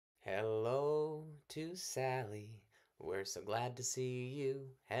Hello to Sally. We're so glad to see you.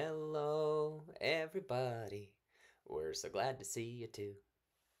 Hello, everybody. We're so glad to see you too.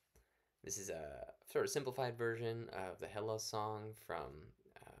 This is a sort of simplified version of the Hello song from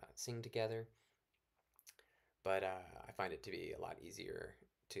Sing Together, but I find it to be a lot easier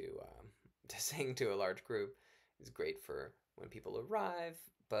to sing to a large group. It's great for when people arrive,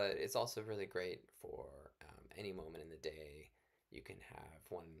 but it's also really great for any moment in the day. You can have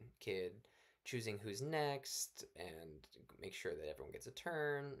one kid choosing who's next and make sure that everyone gets a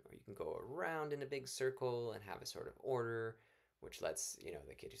turn, or you can go around in a big circle and have a sort of order, which lets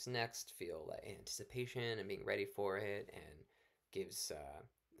the kid who's next feel like anticipation and being ready for it, and gives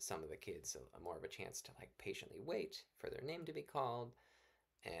some of the kids a more of a chance to like patiently wait for their name to be called.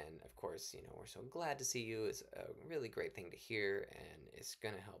 And of course, we're so glad to see you is a really great thing to hear, and it's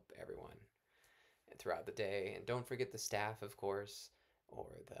going to help everyone throughout the day. And don't forget the staff, of course, or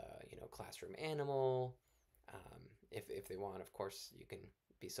the classroom animal. If they want, of course, you can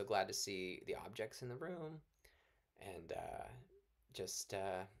be so glad to see the objects in the room, and just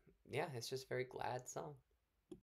yeah, it's just a very glad song.